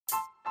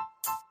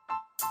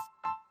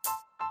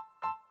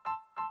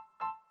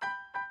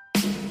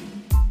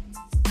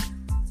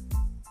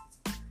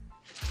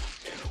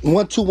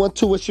1 2 1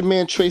 2. It's your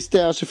man Trey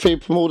Styles, your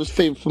favorite promoter's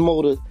favorite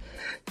promoter.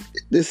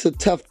 This is a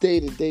tough day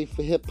today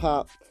for hip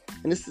hop,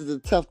 and this is a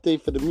tough day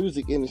for the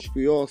music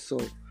industry also.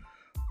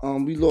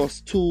 We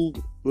lost two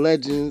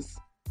legends,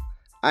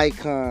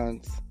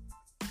 icons.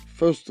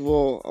 First of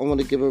all, I want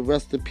to give a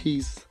rest in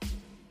peace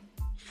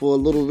for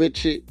Little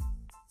Richard.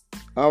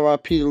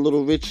 R.I.P. to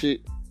Little Richard.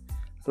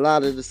 A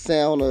lot of the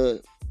sound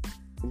of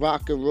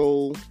rock and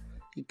roll,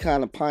 he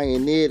kind of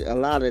pioneered a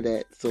lot of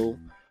that. So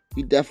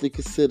we definitely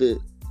consider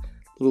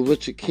Little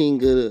Richard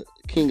king of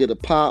the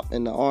pop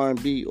and the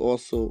R&B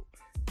also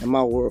in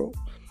my world.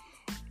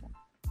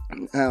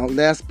 Now,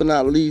 last but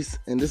not least,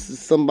 and this is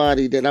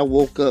somebody that I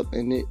woke up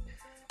and it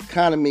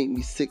kind of made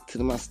me sick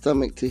to my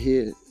stomach to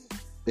hear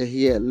that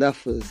he had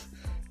left us.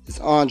 It's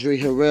Andre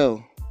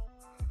Harrell.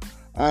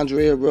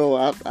 Andre Harrell,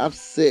 I've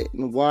sat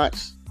and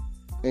watched,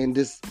 and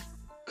this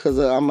because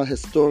I'm a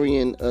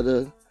historian of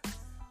the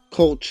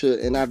culture,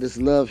 and I just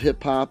love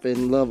hip hop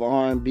and love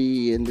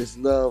R&B and just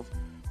love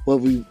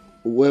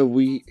where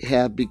we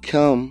have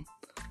become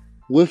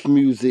with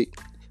music,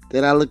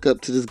 that I look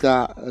up to this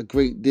guy a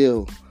great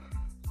deal.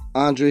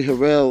 Andre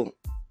Harrell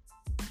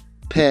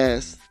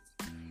passed,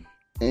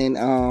 and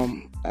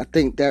I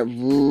think that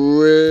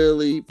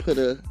really put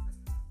a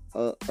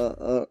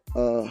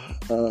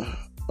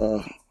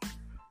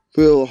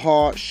real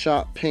hard,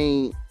 sharp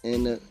pain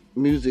in the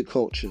music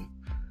culture.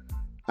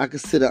 I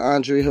consider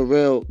Andre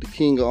Harrell the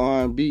king of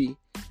R&B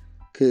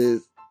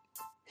because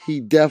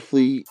he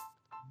definitely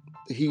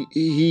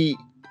he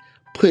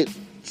put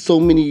so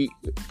many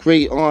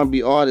great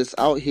R&B artists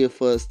out here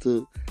for us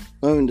to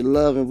learn to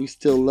love, and we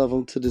still love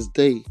them to this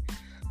day.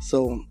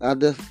 So I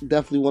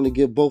definitely want to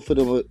give both of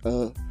them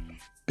a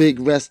big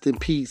rest in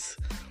peace.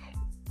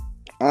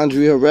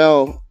 Andre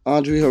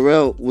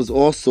Harrell was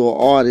also an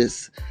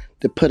artist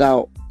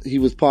that he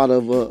was part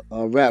of a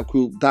rap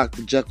group,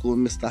 Dr. Jekyll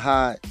and Mr.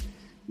 Hyde.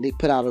 They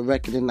put out a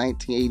record in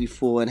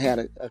 1984 and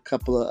had a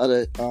couple of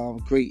other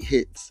great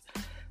hits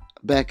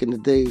back in the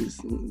days.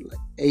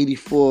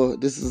 84,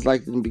 this is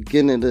like the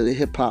beginning of the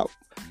hip-hop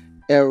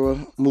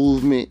era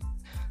movement.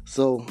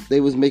 So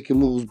they was making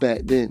moves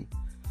back then.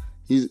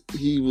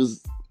 He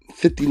was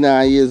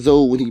 59 years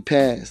old when he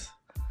passed.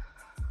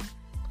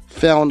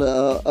 Founder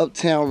of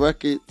Uptown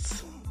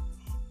Records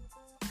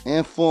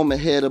and former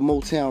head of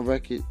Motown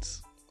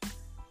Records.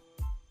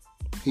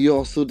 He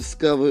also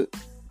discovered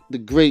the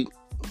great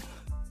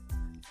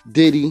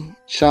Diddy,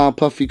 Sean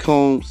Puffy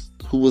Combs,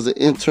 who was an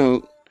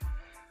intern,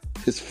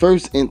 his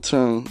first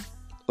intern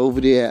over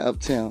there at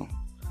Uptown.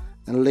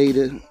 And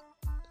later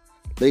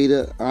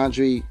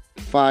Andre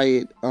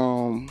fired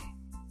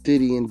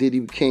Diddy, and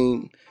Diddy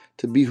came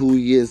to be who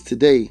he is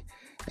today.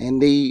 And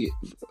they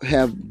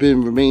have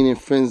been remaining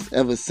friends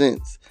ever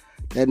since.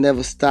 That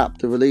never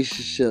stopped the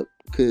relationship,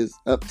 because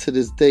up to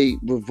this day,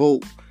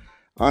 Revolt,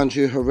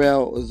 Andre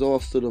Harrell is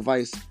also the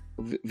vice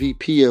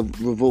VP of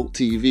Revolt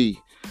TV.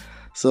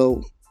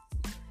 So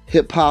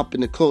hip-hop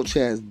and the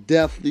culture has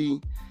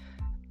definitely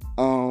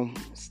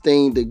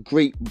sustained a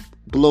great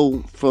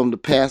blow from the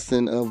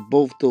passing of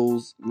both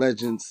those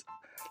legends.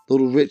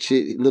 Little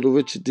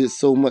Richard did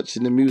so much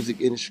in the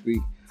music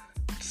industry,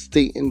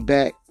 stating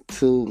back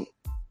to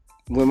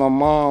when I'm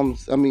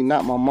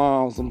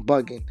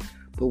bugging,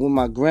 but when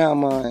my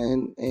grandma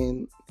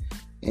and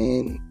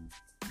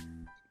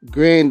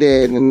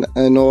granddad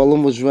and all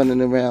them was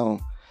running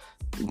around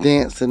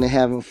dancing and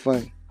having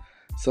fun.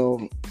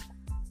 So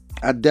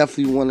I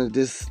definitely wanted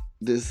this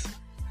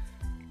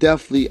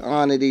definitely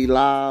honor their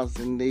lives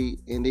and the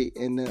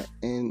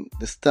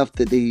stuff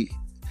that they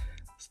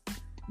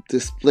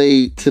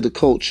displayed to the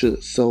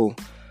culture. So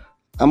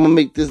I'm gonna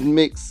make this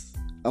mix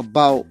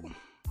about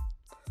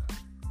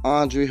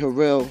Andre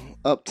Harrell,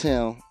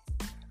 Uptown.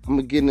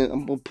 I'm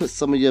gonna put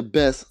some of your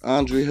best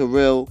Andre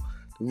Harrell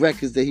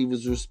records that he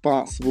was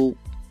responsible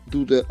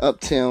through the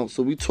Uptown.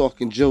 So we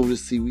talking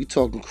Jodeci, we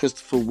talking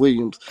Christopher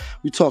Williams,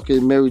 we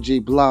talking Mary J.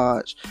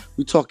 Blige,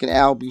 we talking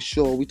Al B.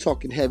 Shaw, we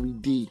talking Heavy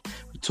D,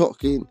 we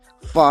talking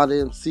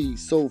Father MC,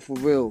 Soul For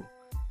Real,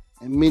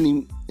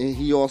 and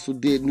he also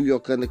did New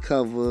York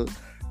Undercover,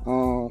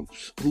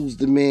 Who's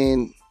the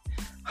Man,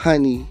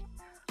 Honey,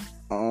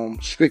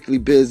 Strictly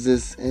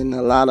Business, and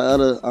a lot of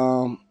other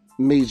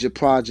major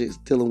projects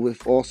dealing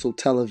with also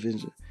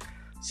television.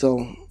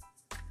 So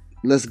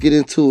let's get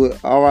into it.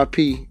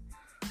 R.I.P.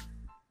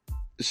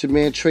 It's your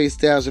man Trey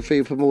Styles, your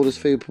favorite promoter.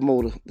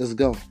 Let's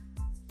go.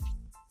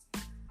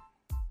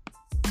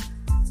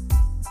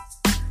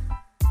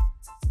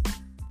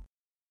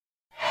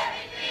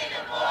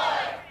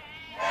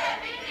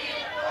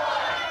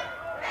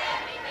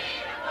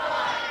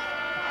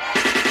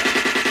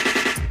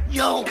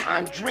 Yo,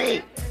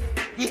 Andre,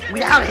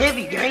 without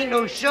Heavy, there ain't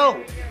no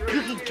show.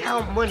 You can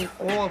count money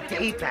all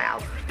day,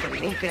 pal, but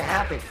it ain't gonna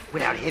happen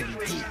without Heavy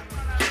D.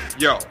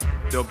 Yo,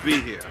 they'll be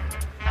here.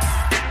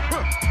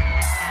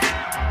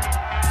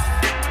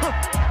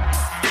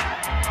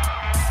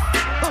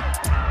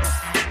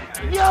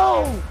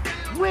 Yo,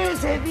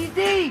 where's Heavy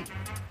D?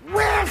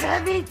 Where's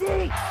Heavy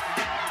D?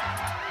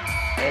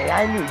 Hey,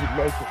 I knew you'd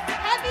make it.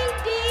 Heavy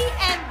D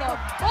and the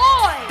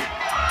boys.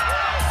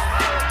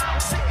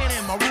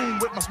 my room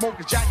with my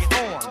smoking jacket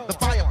on. The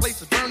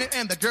fireplace is burning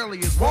and the girlie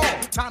is warm.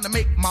 Time to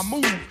make my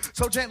move,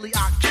 so gently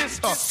I kiss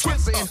her,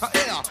 whisper in her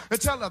ear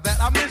and tell her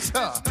that I miss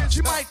her.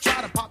 She might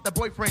try to pop that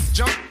boyfriend's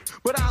junk,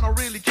 but I don't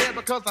really care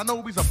because I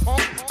know he's a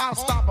punk. I'll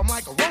stop him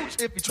like a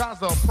roach if he tries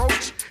to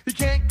approach. He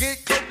can't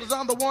get close cause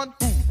I'm the one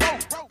who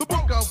wrote the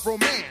book of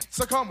romance.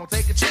 So come on,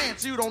 take a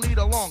chance. You don't need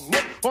a long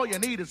look, all you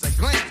need is a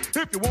glance.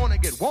 If you wanna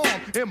get warm,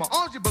 in my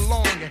arms you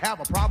belong. You have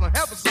a problem,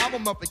 have a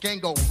problem, nothing can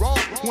go wrong.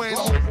 When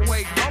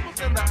overweight lovers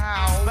in the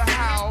house,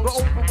 the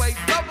overweight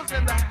lovers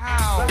in the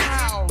house,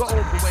 the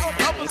overweight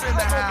lovers in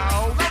the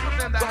house, the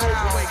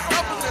overweight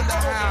lovers in the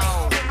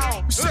house.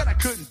 You said I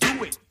couldn't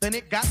do it, then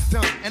it got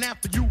done. And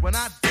after you and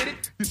I did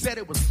it, you said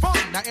it was fun.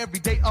 Now every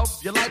day of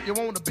your life you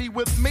wanna be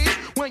with me.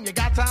 When you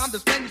got time to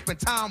spend, you spend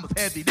time with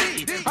Heavy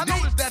D. I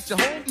noticed that you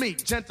hold me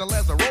gentle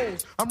as a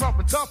rose. I'm rough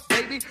and tough,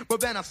 baby, but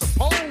then I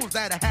suppose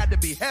that I had to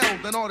be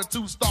held in order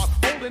to start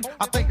holding.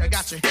 I think I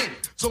got your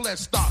hint, so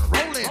let's start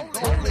rolling. The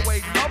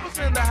overweight lovers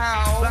in the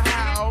house,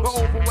 the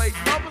overweight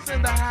lovers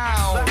in the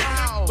house,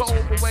 the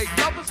overweight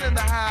lovers in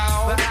the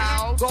house,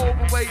 the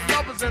overweight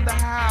lovers in the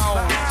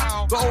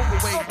house, the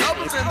overweight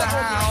lovers in the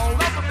house,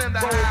 the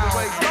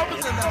overweight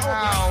lovers in the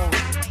house,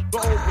 the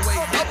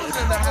overweight lovers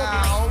in the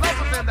house,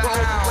 the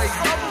overweight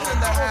lovers in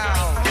the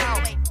house.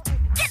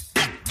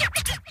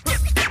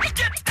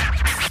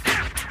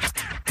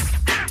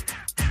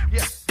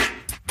 Yeah.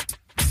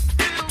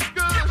 Feels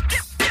good.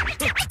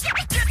 Feels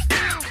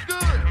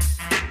good.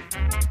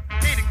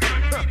 Ain't it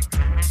good? Ain't it good?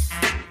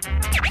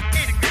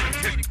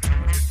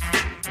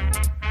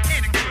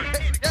 Ain't it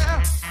good? Yeah.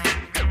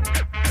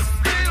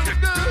 Feels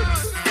good.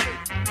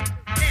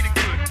 Ain't it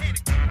good?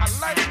 I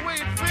like the way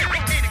it feels.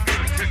 Ain't it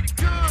good? Ain't it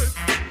good?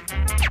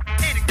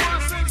 Ain't it good?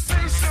 What a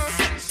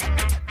sensation.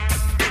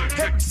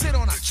 Hey, we sit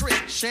on our trick.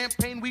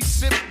 Champagne we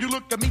sip. You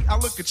look at me, I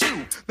look at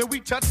you. Then we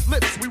touch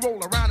lips. We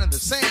roll around in the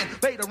sand.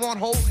 Later on,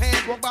 hold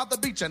hands, walk by the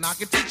beach, and I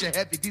can teach you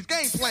Heavy D's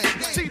game plan.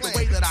 See the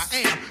way that I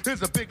am.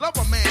 There's a big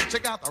lover man.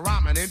 Check out the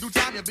rhyming. In due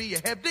time, you'll be a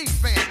Heavy D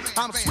fan.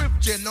 I'm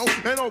swift, you know,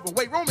 and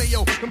overweight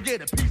Romeo. Come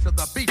get a piece of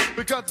the beat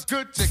because it's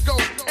good to go.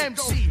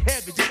 MC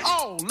Heavy D.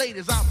 Oh,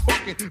 ladies, I'm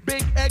hooking.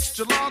 Big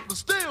extra large, but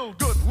still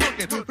good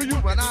looking. For you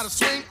and I to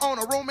swing on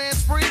a romance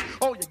spree,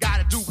 all you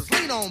gotta do is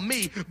lean on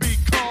me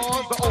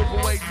because the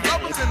overweight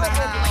lovers in the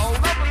house,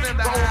 lovers in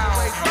the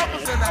house,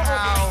 lovers in the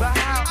house.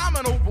 I'm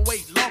an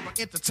overweight lover,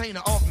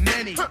 entertainer of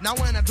many. Now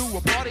when I do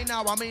a party,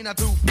 now I mean I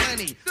do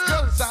plenty.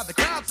 Girls inside the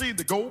crowd seem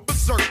to go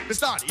berserk. They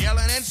start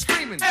yelling and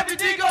screaming, Heavy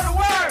D, go to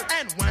work!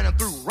 And when I'm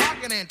through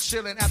rocking and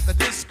chilling at the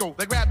disco,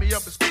 they grab me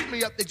up and squeeze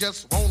me up, they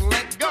just won't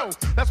let go.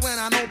 That's when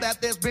I know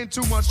that there's been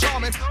too much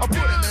charming. I put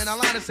them in a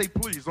line and say,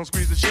 please don't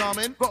squeeze the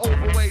charming. The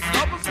overweight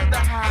lovers in the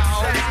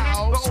house,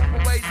 the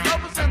overweight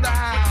lovers in the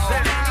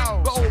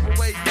house, the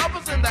overweight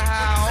lovers in the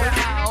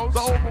house, the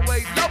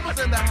overweight lovers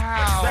in the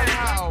house, the overweight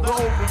lovers in the house, the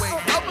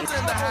overweight lovers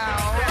in the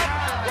house.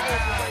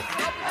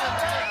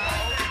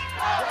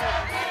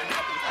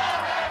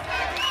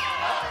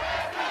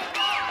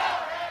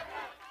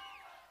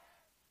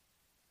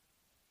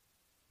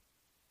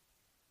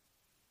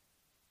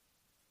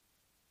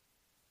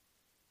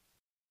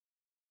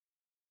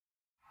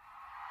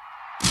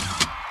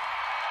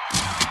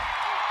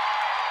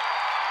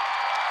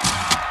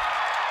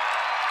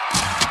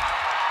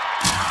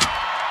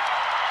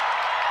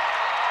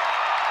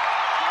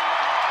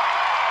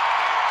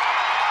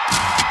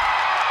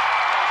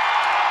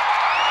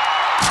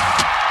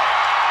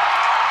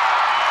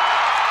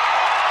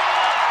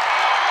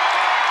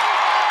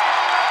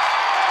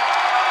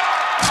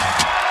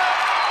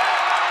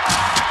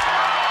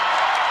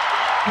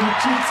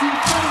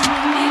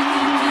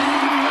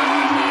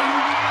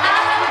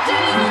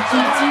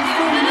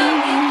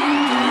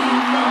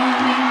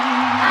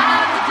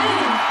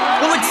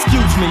 Well,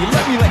 excuse me,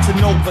 let me let you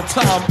know the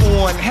time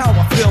on how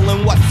I feel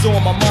and what's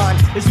on my mind.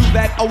 It's you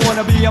that I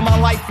wanna be in my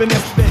life, and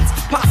if it's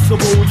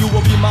possible, you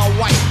will be my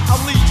wife.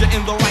 I'll lead you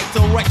in the right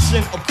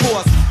direction, of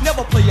course.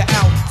 Never play you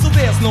out, so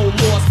there's no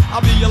loss.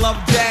 I'll be your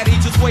love daddy,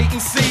 just wait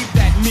and see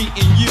that me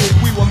and you,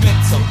 we were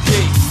meant to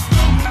be.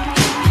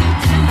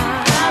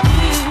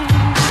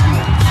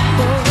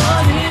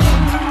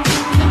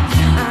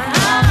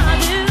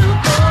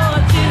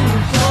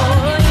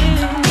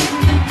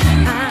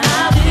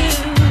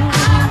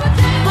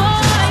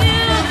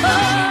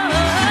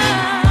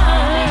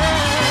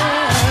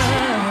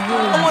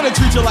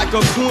 Treat you like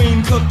a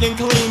queen, cook and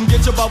clean.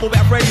 Get your bubble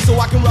bath ready so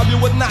I can rub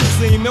you with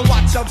Noxine. And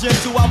watch how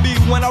gentle I'll be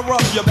when I rub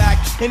your back.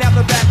 And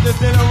after that,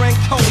 there's dinner and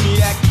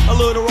cognac. A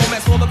little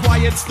romance for the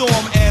quiet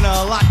storm, and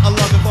a lot of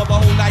loving for the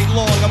whole night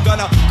long. I'm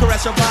gonna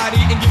caress your body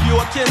and give you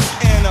a kiss,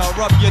 and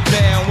rub you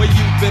down where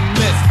you've been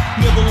missed.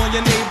 Nibble on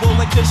your navel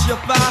and kiss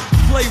your thigh.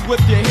 Play with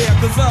your hair,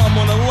 cause I'm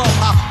on a love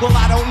high. Well,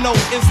 I don't know,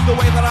 it's the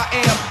way that I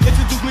am.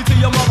 Introduce me to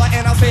your mother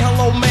and I'll say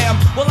hello, ma'am.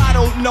 Well, I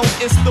don't know,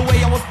 it's the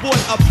way I was brought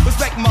up.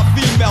 Respect my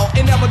female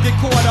and never get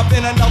caught up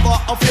in another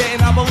affair.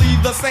 And I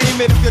believe the same,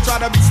 and if you try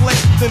to be slick,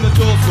 then the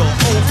doors will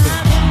open.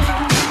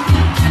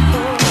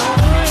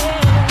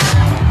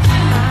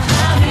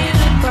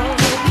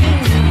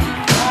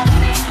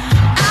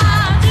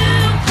 I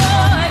do.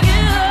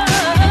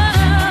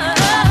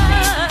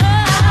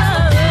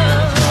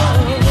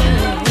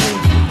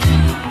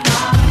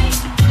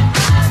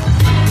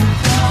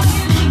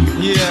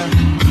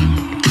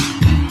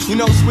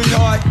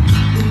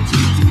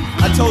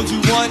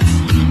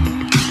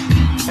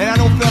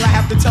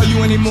 to tell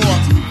you anymore.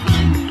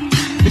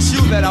 It's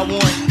you that I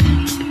want,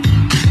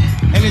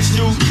 and it's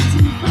you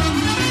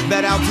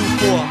that I'll do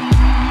for.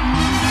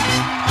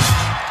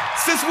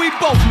 Since we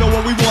both know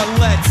what we want,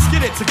 let's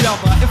get it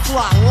together and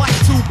fly like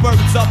two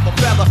birds of a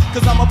feather.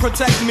 Cause I'ma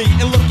protect me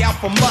and look out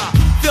for my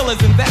feelings,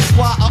 and that's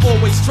why I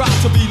always try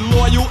to be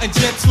loyal and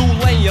gentle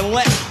and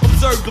let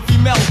observe the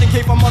female in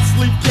case I must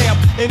sleep camp.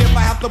 And if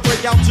I have to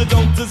break out, you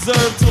don't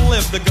deserve to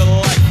live the good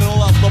life and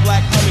love the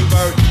black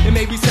hummingbird. It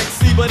may be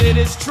sexy, but it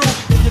is true.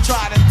 If you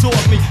try to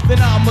taunt me,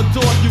 then I'ma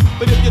adore you.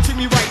 But if you treat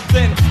me right,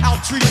 then I'll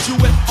treat you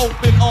with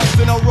open arms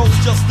and a rose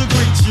just to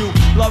greet you.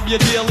 Love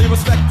you dearly,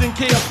 respect and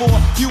care for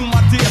you,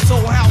 my dear. So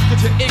how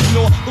could you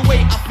ignore the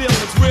way I feel?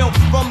 It's real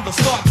from the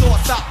start. So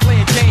I stop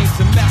playing games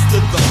and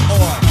master the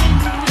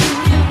art.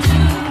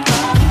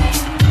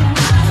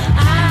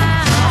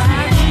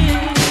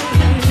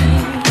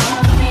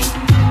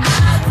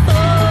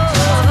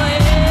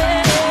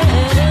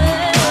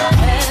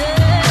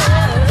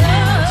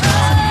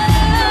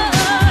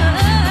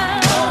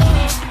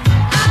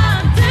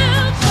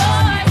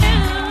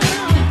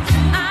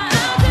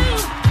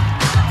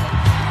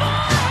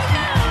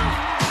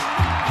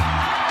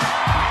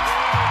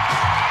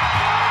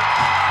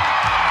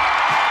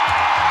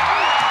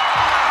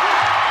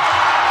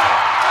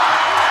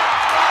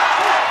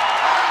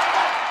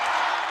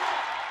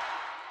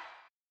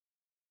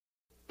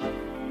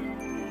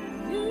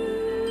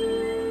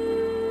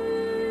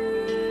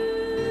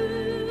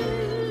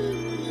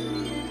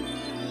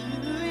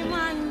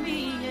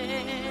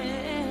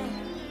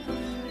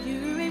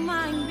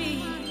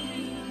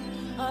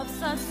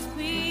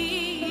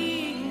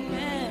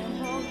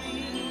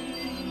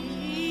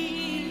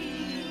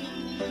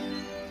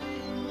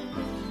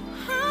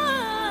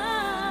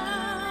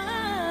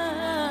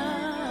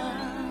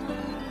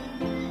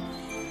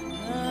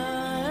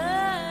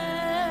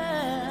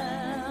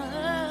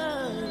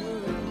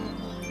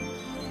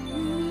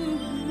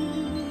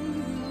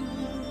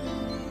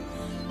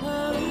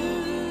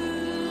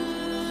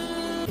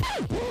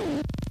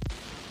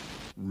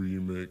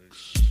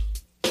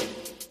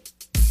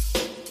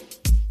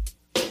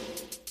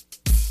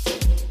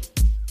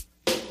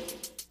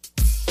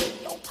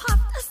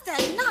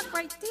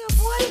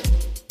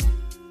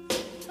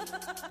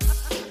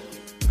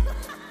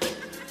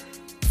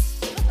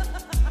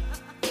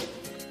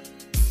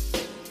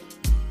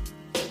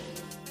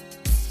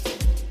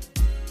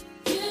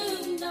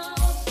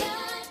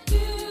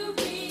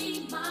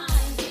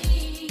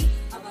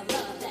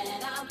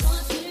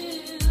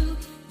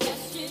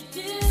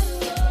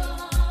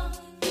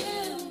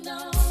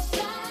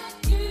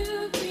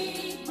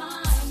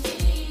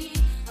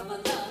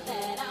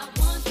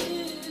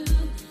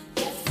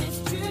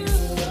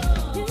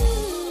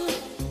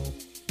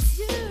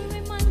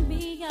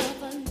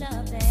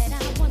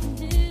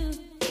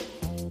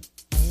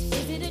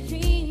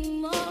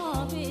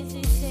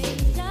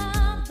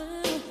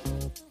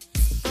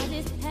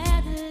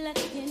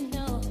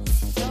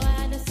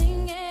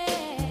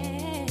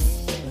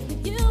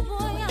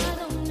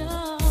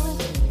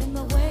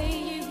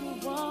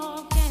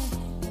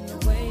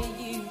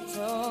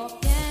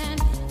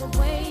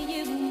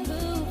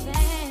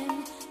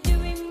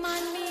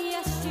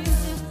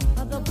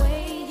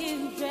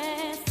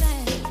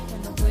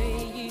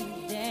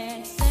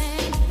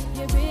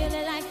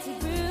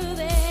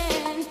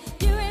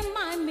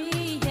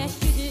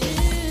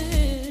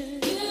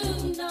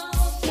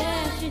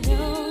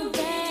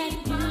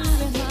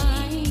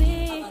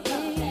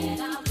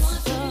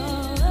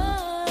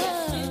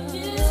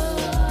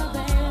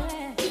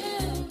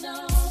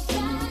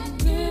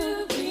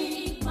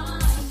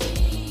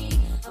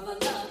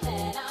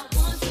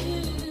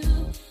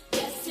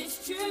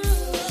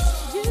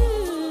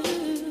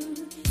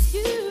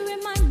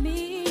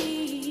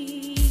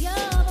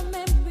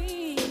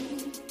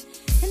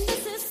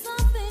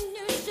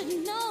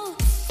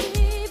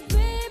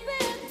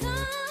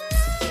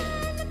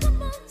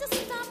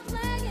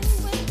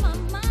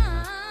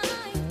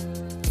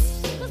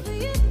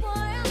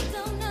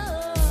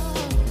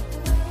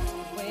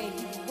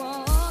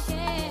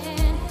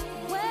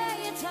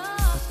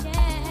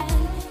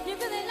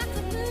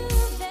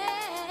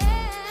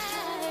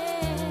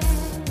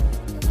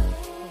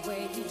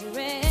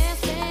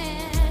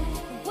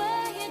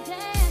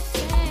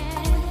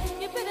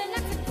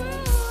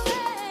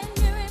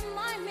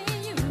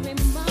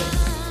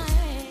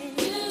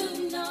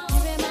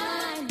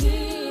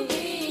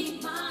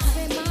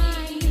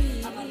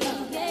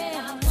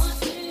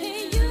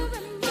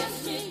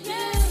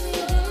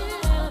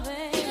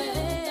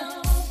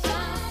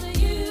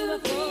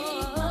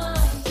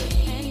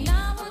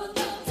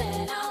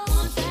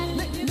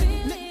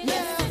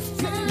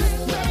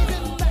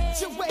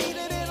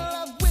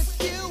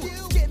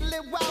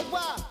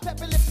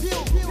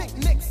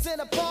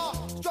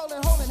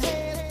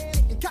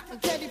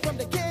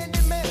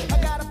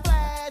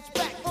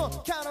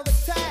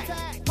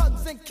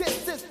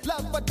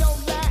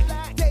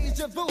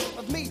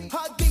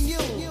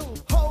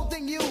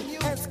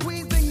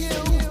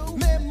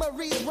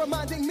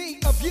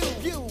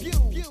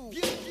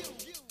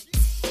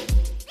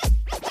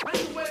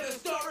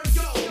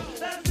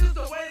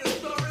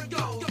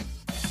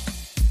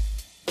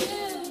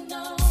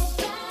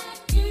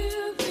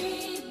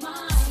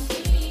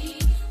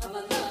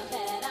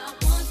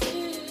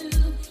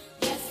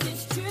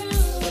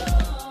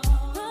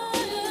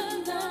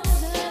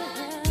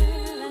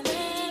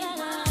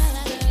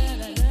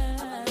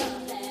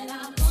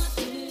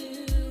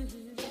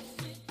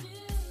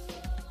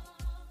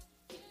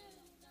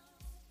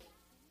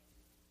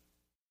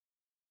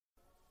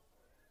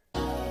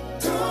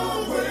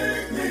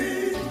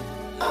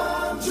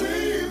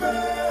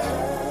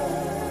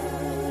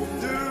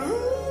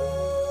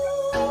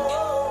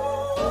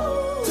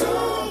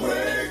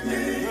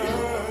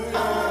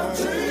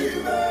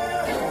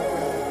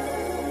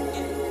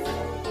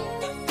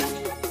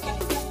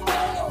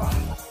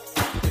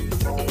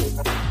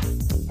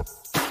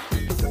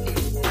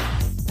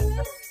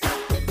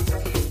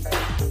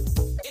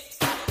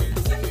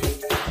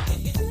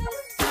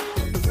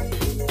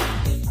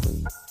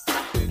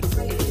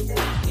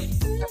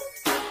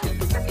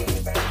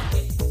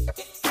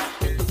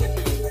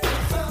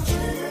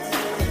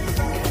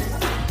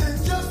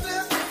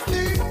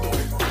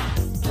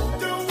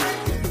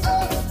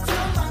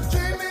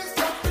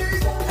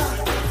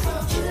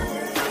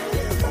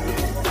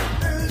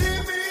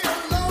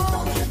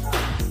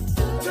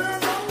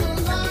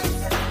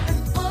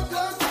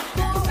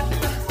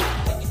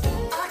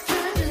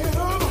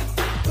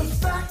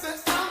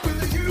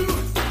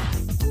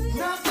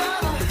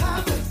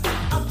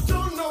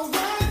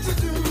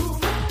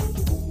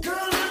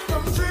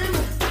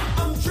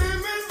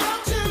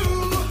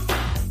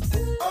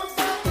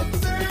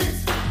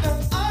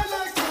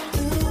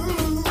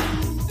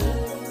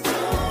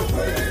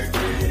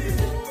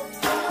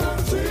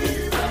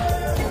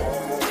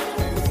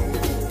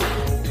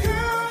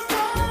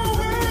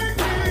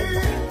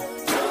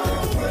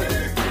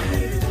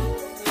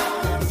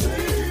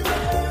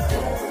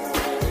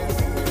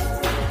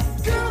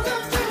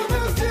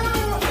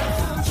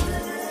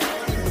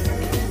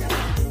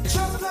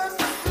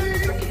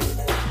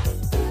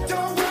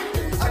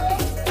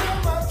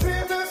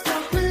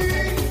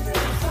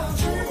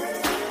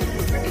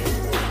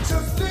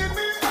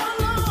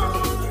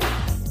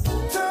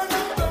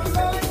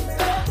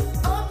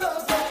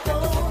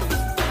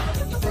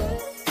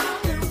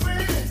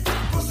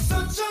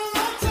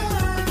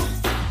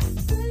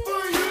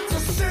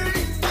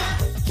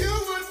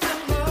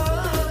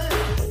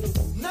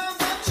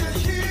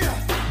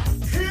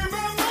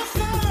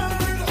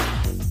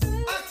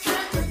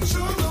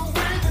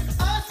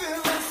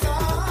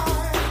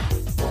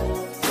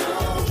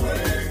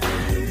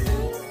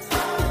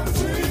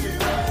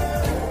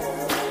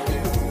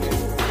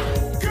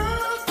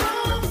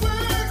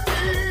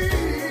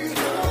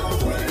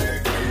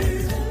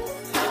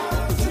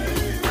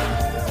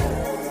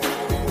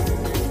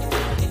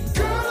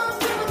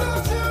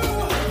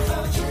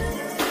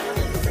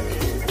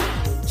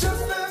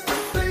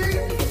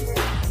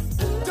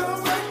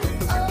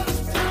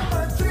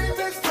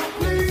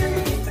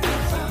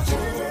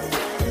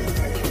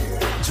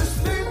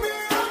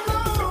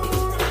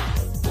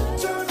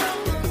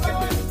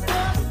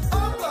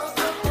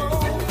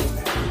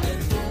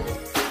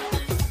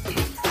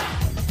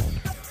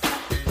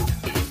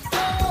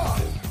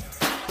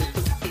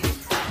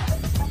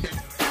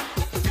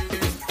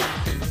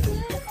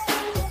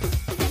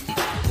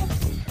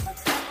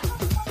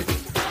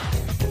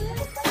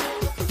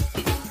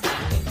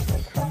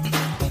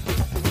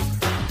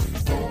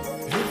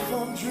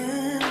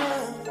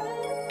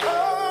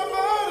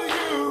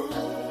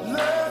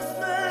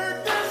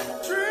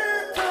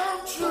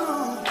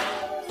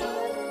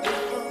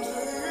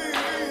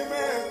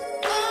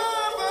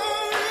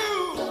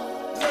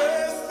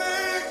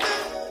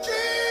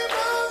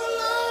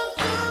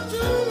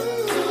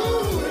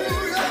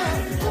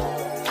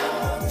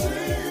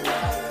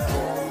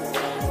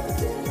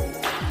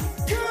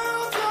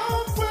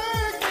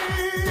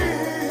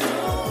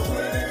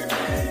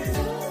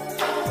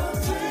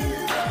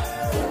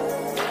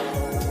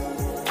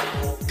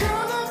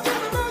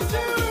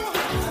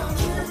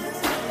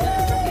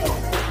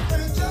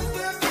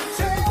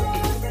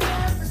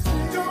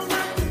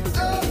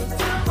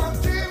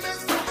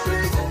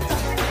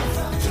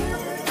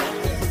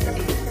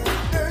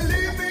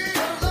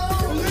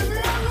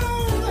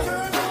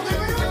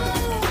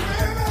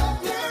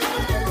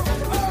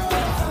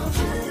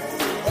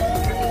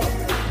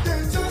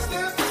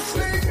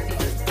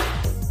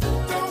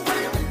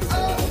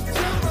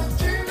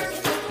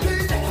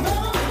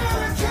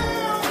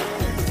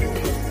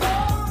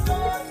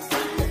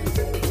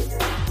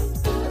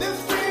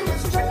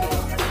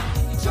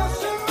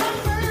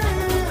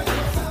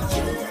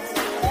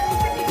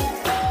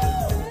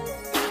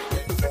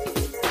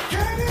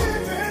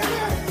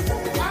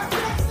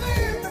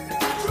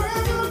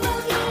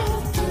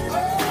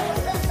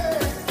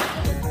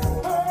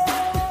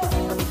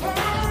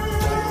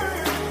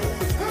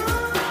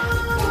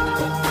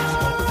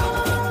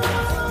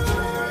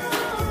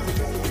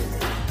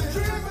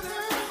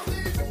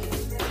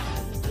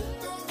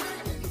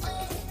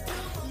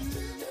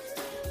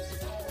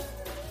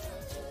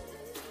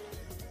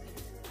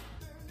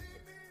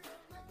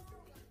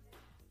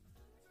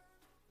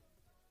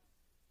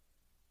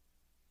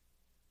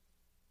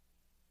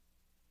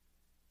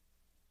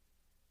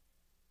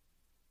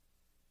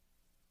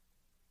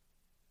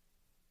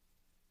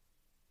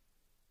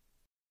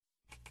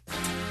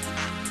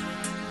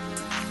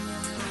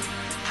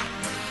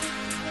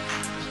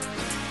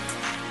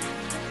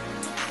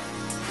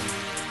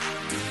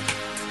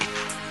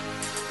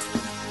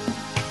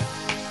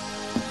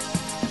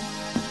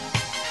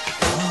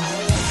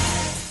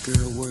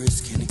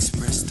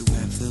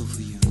 love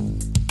you.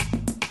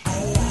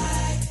 I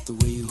like the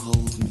way you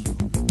hold me,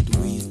 the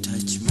way you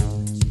touch me.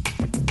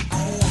 I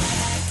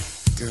like,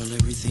 girl,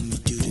 everything you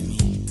do to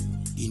me,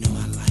 you know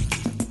I like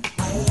it.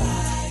 I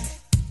like,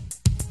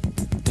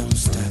 don't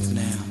stop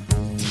now.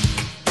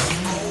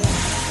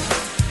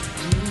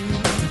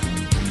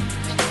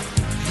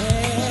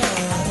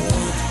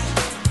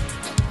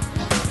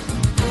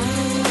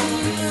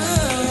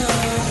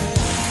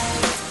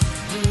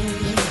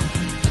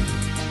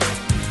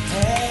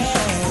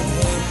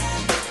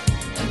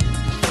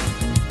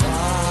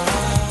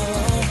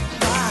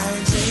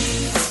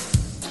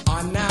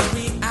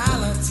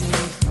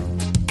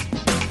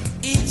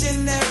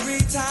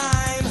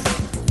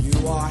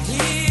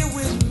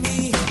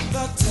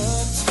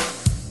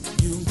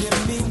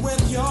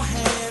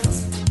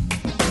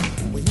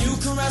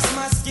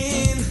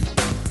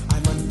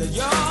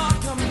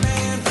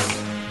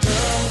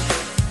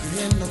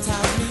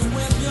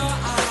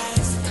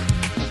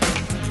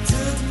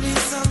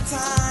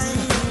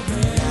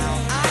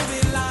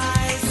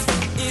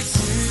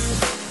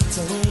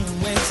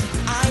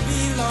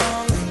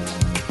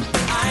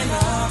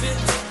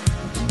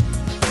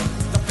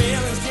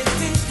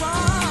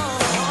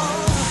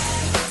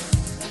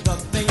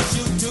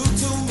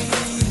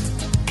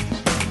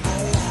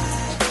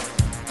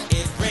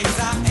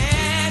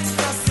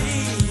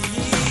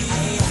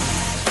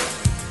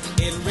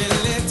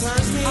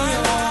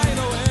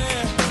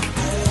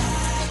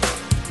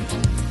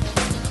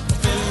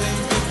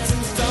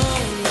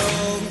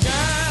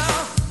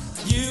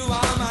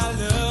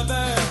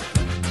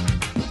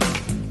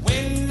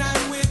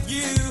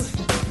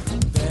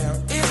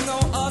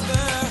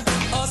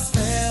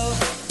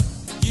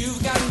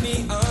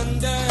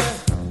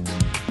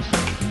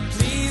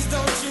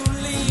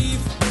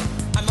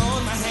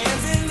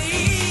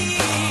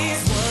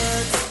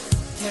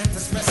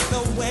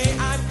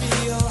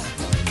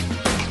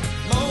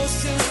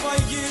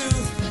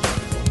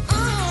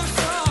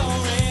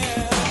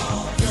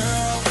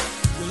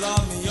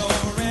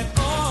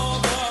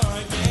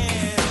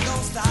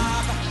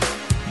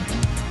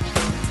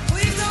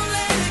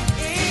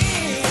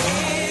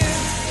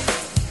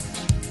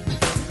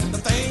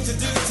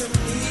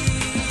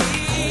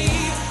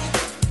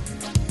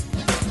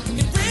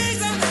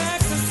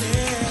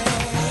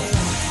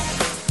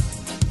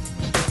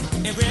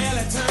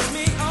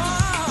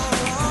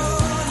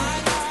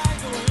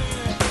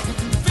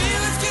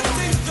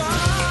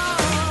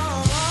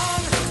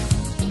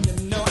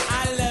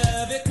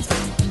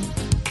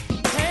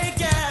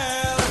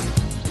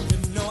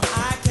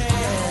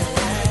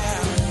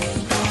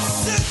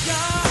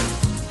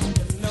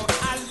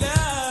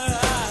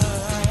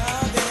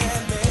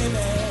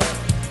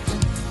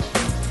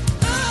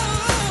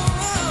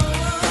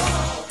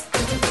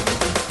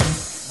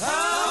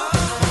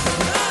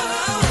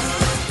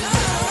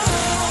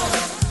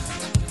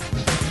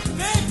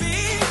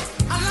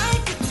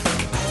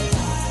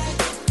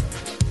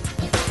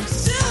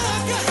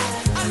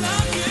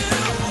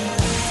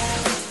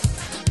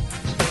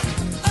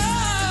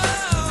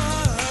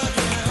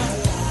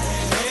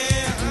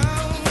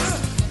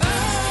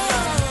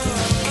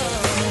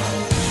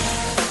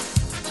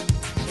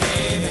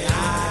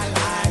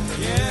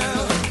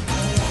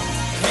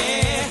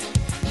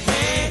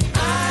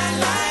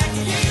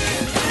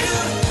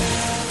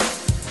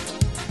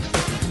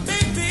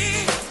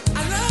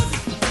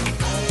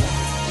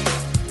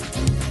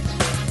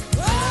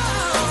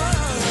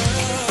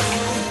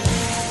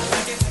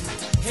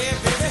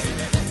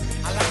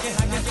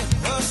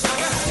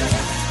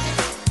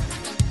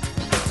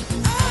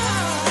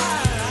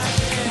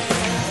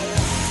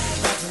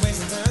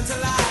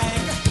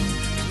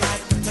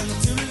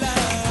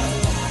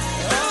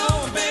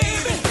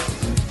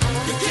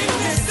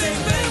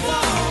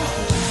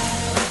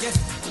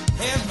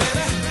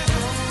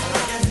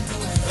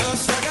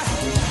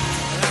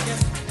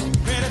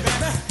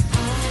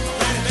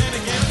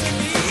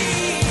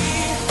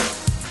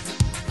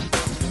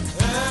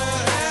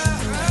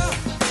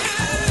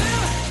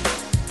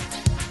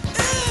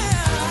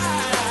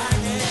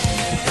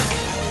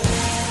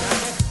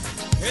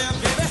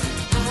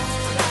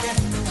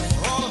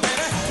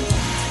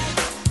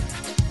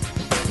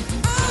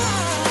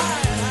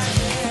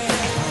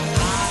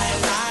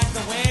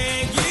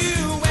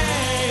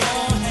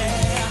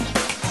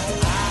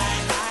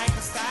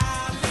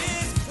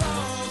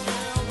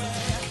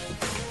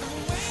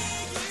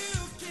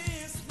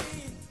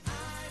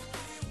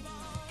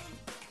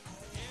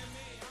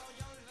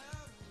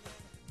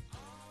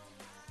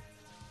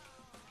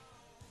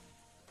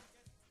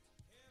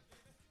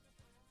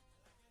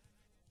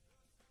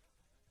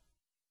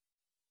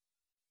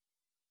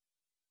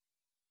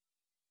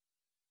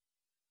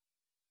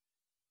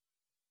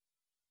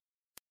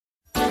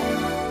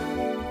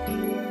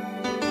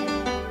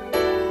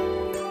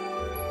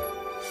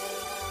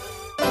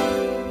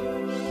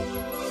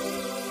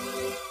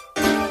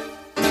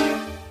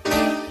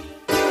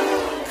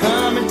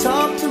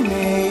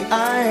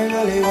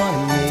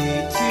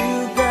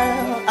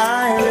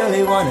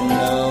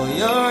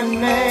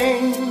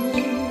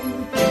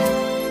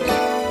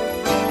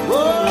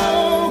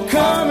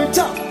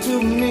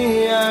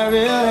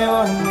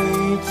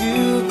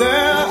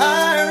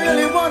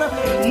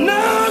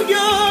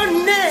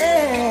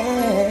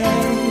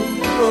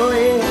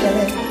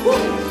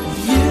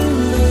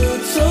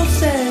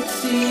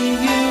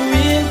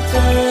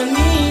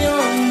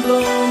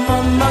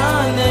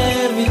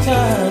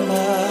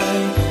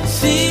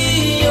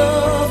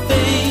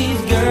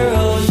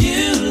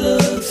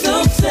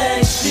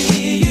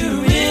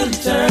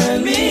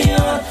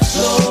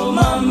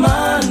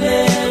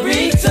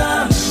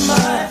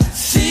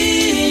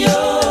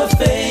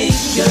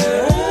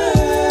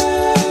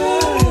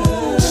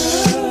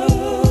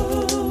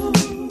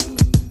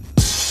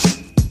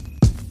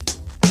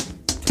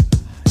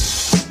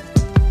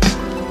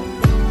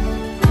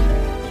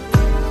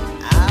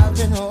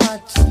 been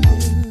watching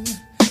you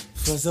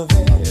for so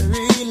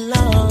very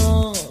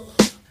long,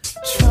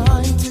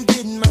 trying to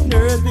get my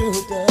nerves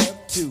built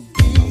up to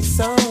be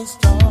so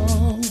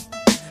strong.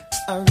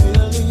 I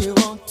really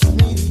want to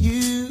meet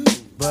you,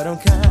 but I'm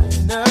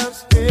kind of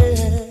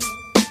scared,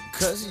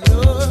 'cause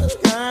you're the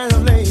kind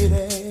of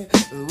lady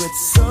with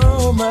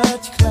so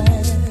much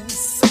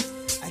class.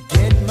 I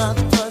get my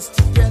thoughts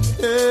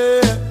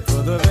together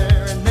for the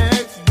very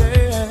next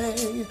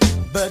day,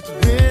 but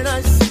when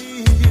I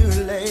see you,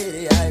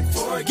 lady, I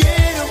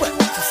forget what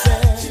to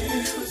say.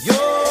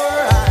 Your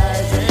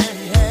eyes and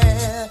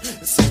hair,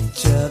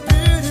 such a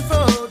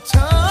beautiful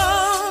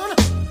tone.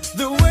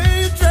 The way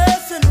you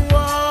dress and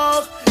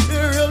walk,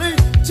 it really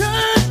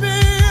turns me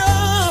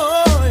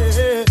on.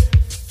 Yeah.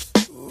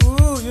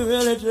 Ooh, you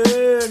really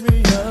turn me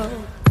on.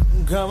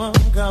 Come on,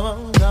 come on,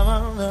 come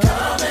on now.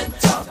 Come and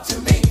talk to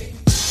me.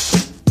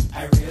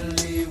 I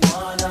really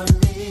wanna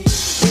meet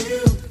you.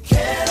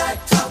 Can I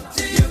talk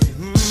to you?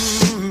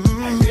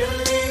 I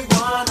really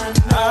wanna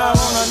know. I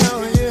wanna know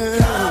you.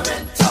 Come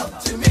and talk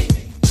to me.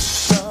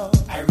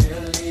 I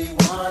really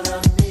wanna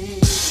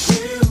meet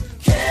you.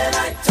 Can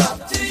I talk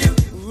to you?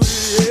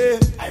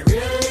 I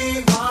really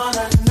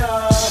wanna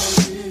know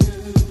you.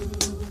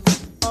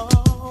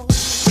 Oh,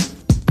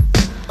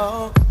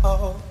 oh,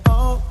 oh,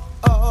 oh,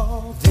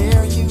 oh.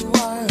 There you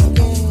are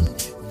again,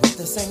 with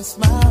the same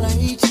smile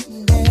each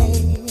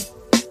day.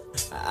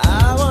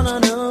 I wanna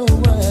know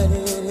what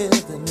it is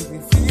that makes me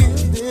feel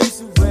this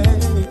way.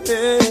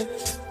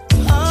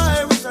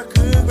 I wish I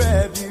could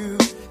grab you,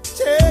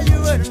 tell you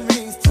what it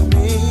means to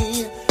me,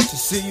 to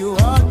see you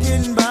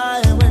walking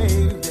by a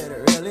wave that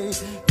really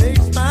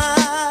makes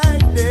my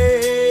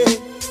day.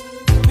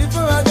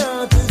 Before I go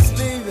to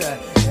sleep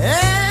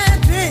and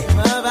dream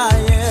about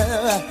you,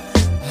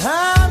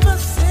 I'm a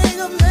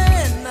single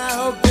man. I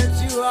hope that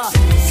you are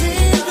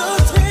single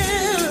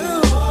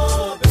too.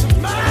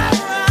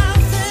 Tomorrow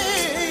I'll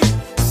say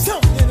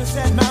something to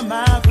set my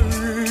mind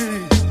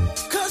free.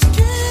 'Cause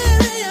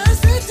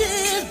curiosity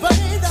is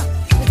burning the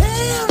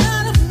hell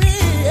out of me,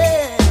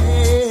 yeah,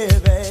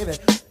 baby.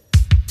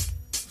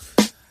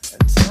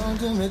 Talk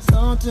to me,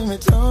 talk to me,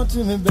 talk to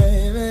me,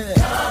 baby.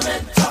 Come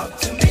and talk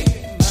to me,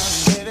 my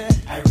baby.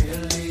 I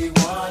really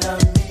wanna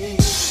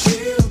meet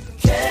you.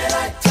 Can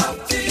I talk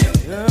to you?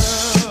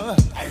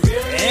 I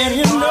really and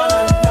you know,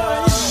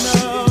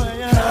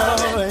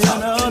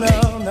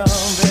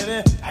 baby.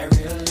 I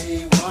really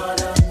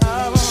wanna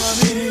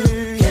meet you.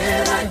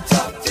 Can I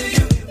talk to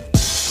you?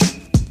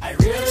 I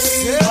really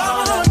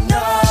wanna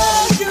know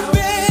you,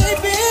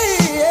 baby.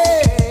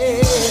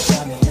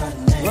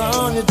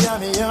 Won't you tell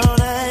me your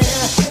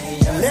name?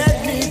 Let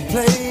me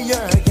play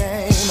your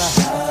game.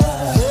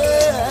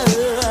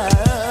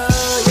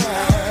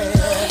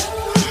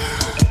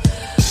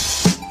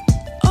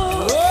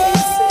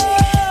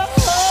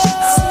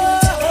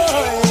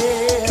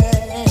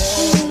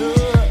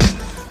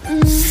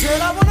 Said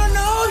I wanna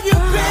know you,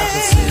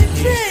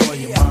 baby.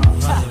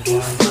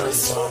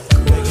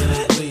 Making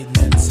it bleeding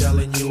and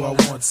telling you I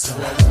want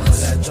some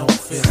that don't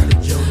fit the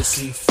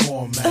Jodeci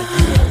format.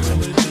 You don't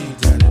really need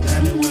that, and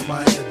that ain't where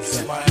my head's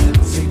at. My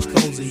head's get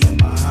cozy in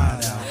my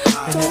hideout,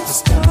 and if the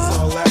sky's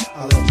all that,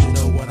 I'll let you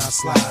know when I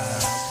slide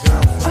out.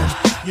 Girlfriend,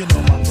 you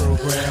know my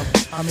program.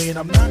 I mean,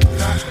 I'm not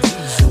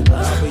diesel, but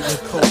I'll be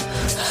your coat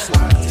man.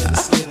 Slide to the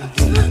skid and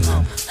get it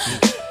comfy.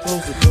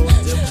 Close the door,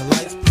 dim the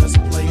lights, press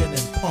play and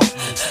then pump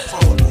me.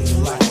 Totally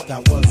like I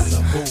was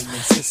a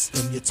booming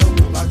system. You told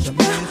me about your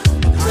man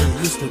and how you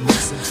used to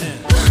mix him in.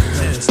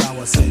 That's how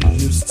I said you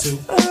used to.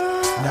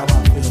 Now I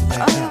feel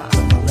like that,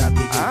 but my rap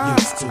to get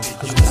used to.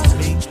 'Cause to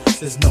me,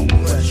 there's no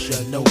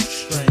pressure, no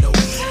strain.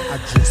 I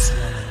just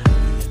wanna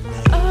know your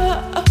name.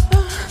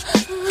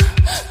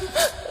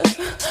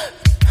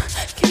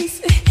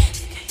 Casey.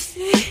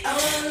 I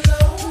wanna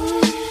know.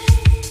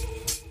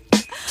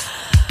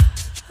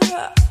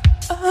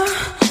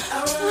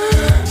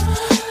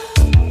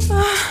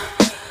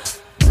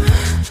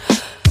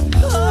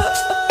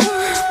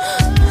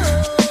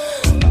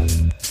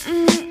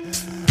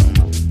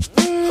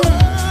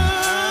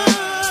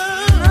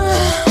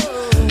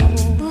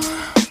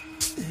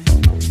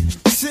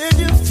 Said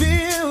you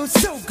feel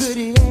so good,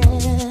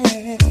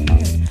 yeah.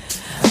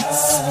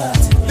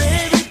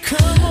 Baby,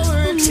 come over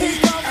and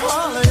take off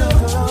all of your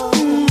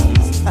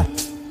clothes.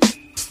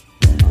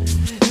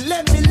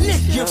 Let me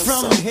lift you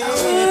from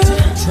head to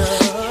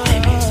toe.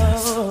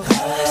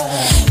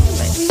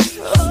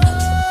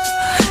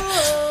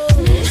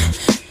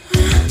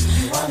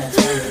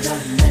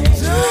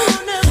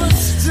 Don't ever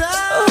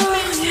stop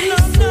me,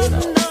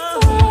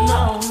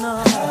 no.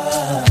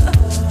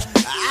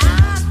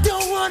 I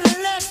don't wanna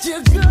let you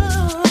go,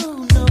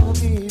 no,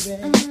 baby.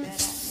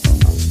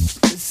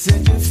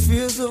 Said you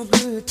feel so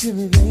good to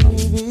me,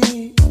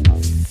 baby.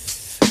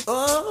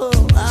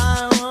 Oh,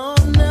 I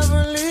won't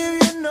never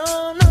leave you, no.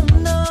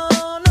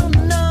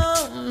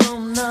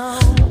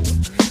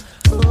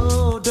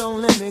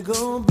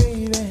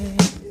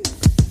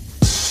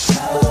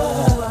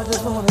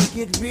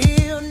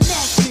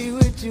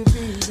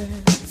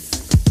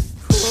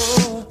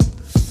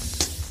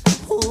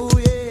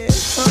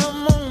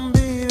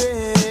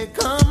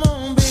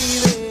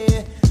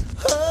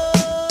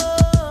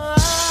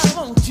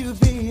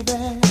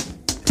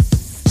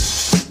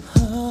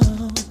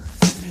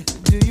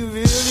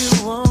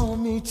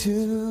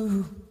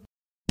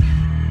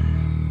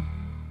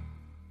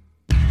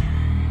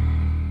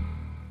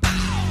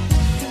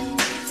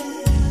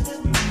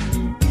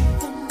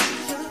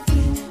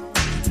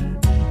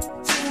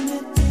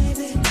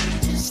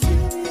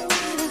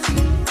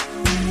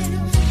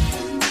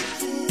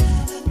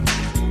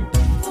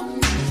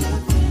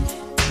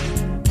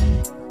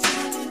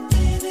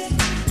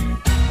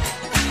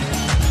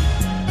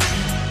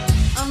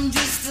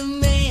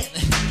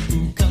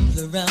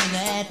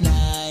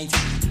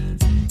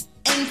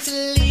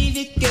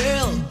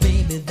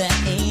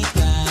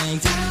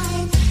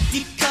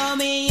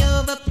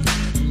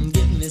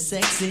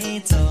 easy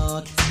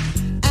talk.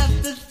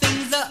 After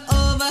things are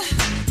over,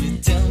 you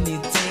tell me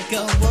take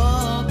a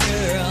walk,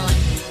 girl.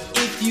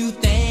 If you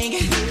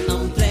think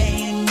I'm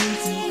playing you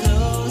too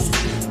close,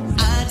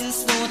 I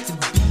just want to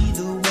be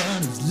the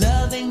one who's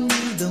loving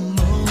you the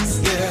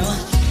most, girl.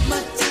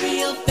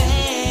 Material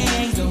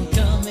things don't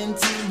come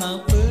into my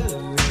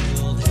world.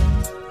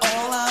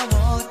 All I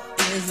want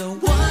is a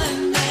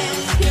one-man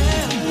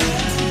girl.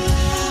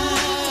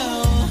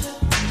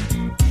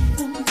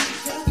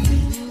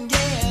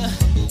 Yeah,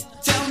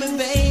 tell me,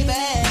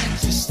 baby,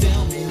 just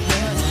tell me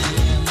what I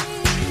am.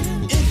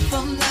 If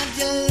I'm not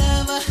your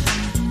lover,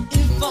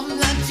 if I'm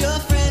not your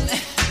friend,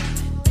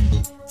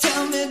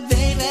 tell me,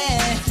 baby,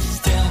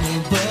 just tell me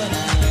what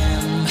I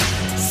am.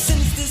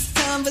 Since this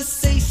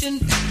conversation,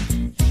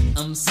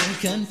 I'm so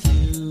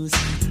confused.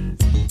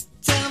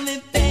 Tell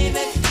me,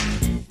 baby,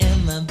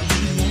 am I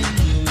being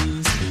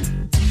used?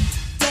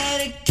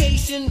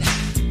 Dedication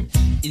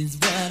is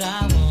what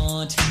I